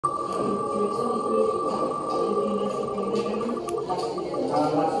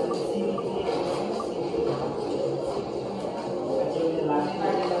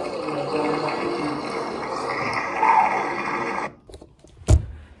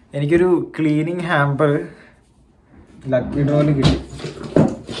എനിക്കൊരു cleaning hamper lucky ഡ്രോയിൽ കിട്ടി.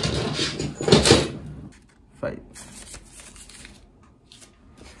 5.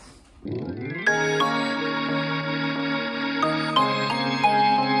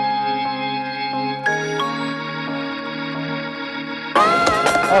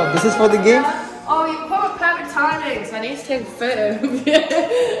 Oh, this is for the game? Oh, you put perfect timing, so I need to take a photo.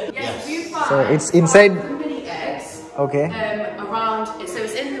 Yes. You find So it's inside mini eggs. Okay. Around, so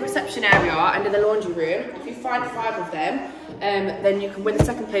it's in the reception area under the laundry room. If you find 5 of them, then you can win the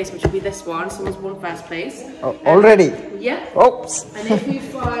second place, which will be this one. Someone's won first place. Oh, already? Yeah. Oops. And if you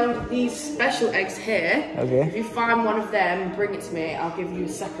find these special eggs here, Okay. if you find one of them, bring it to me. I'll give you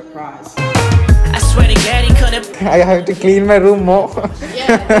a separate prize. I swear to God, he couldn't. I have to clean my room more.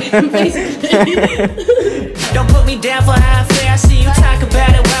 Yeah, basically. Don't put me down for how I feel. I see you talk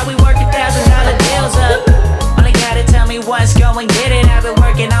about it while we work $1,000 deals up. Only gotta tell me what's going, get it. I've been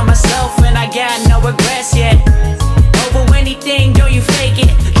working on myself and I got no regrets yet. Over anything, don't you fake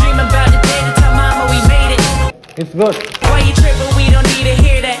it. Dream about the day to tell mama we made it. It's good. Why you tripping? We don't need to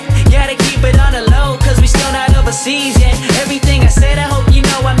hear that. Gotta keep it on the low, cause we still not overseas yet. Everything I said, I hope you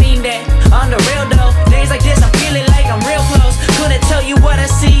know I mean that. On the real though, days like this, I'm feeling like I'm real close. Couldn't tell you what I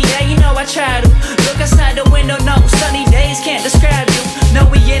see, yeah, you know I try to. Look outside the window, no, sunny days can't describe you. No,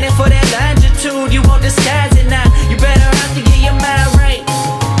 we in it for that longitude, you won't disguise it now. You better have to get your mind right.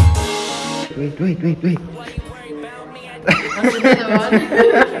 Wait.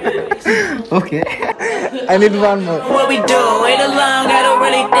 Okay. I need one more. What we do, wait along, I don't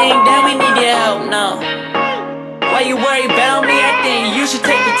really think that we need your help, no. Why you worry about me? I think you should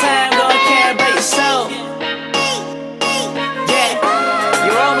take the time, go and care about yourself. Yeah,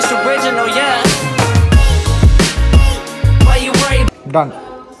 you're almost original, yeah. Why you worry? Done.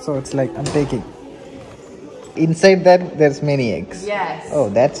 So it's like I'm taking. Inside that there's many eggs. Yes. Oh,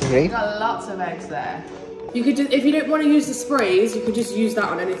 that's great. Got lots of eggs there. You could just, if you don't want to use the sprays, you could just use that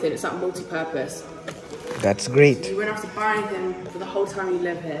on anything. It's like multi-purpose. That's great. You won't have to buy anything for the whole time you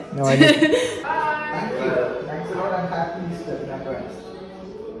live here. No, I didn't. Thank you. Thanks a lot. I'm happy Easter.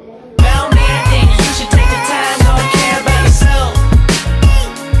 About me, I think you should take the time, go and care about yourself.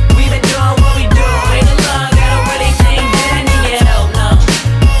 We've been doing what we do, wait along, I don't really think that I need your help, no.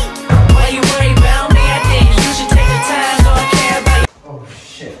 Why you worry about me? I think you should take the time, go and care about Oh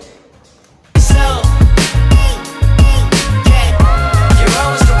shit. yourself. Yeah, you're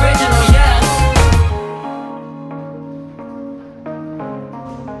almost original, yeah.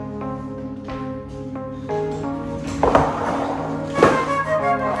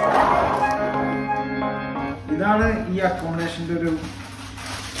 ഇതാണ് ഈ അക്കോമഡേഷൻ്റെ ഒരു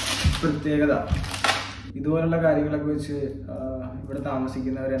പ്രത്യേകത. ഇതുപോലുള്ള കാര്യങ്ങളൊക്കെ വെച്ച് ഇവിടെ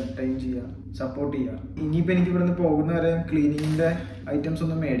താമസിക്കുന്നവരെ entertain ചെയ്യുക, support ചെയ്യുക. ഇനിയിപ്പോൾ എനിക്ക് ഇവിടുന്ന് പോകുന്നവരെ ക്ലീനിങ്ങിൻ്റെ ഐറ്റംസ്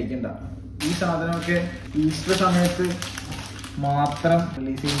ഒന്നും മേടിക്കണ്ട. ഈ സാധനമൊക്കെ ഈസ്റ്റർ സമയത്ത് മാത്രം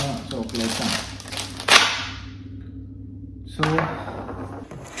റിലീസ് ചെയ്യുന്ന ചോക്ലേറ്റ്സ് ആണ്. So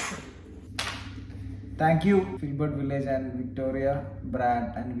thank you ഫിൽബർട്ട് village and Victoria, Brad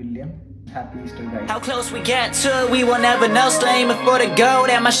and William. Happy Easter, guys. How close we get to it, we will never know. Still aiming for the gold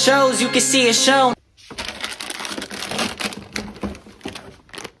at my shows, you can see it shown.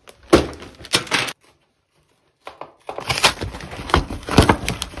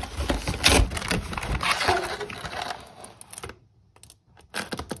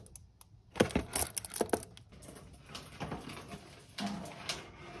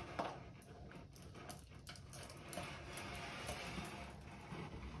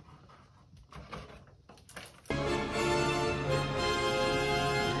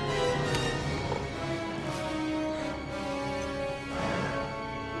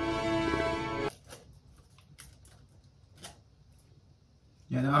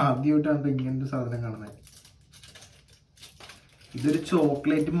 ഞാൻ ആദ്യമായിട്ടാണ് ഇങ്ങനൊരു സാധനം കാണുന്നത്. ഇതൊരു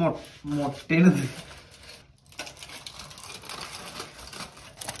chocolate മുട്ടയാണിത്.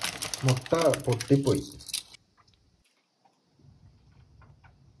 മുട്ട പൊട്ടിപ്പോയി.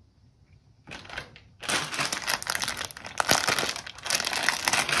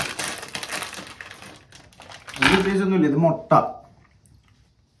 ഇത് ഉദ്ദേശമൊന്നുമില്ല, ഇത് മുട്ട.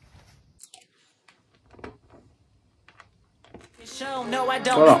 No, I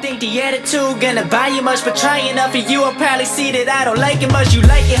don't think the attitude gonna buy you much for trying enough, and you will probably see that I don't like it much. You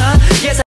like it, huh? Yes.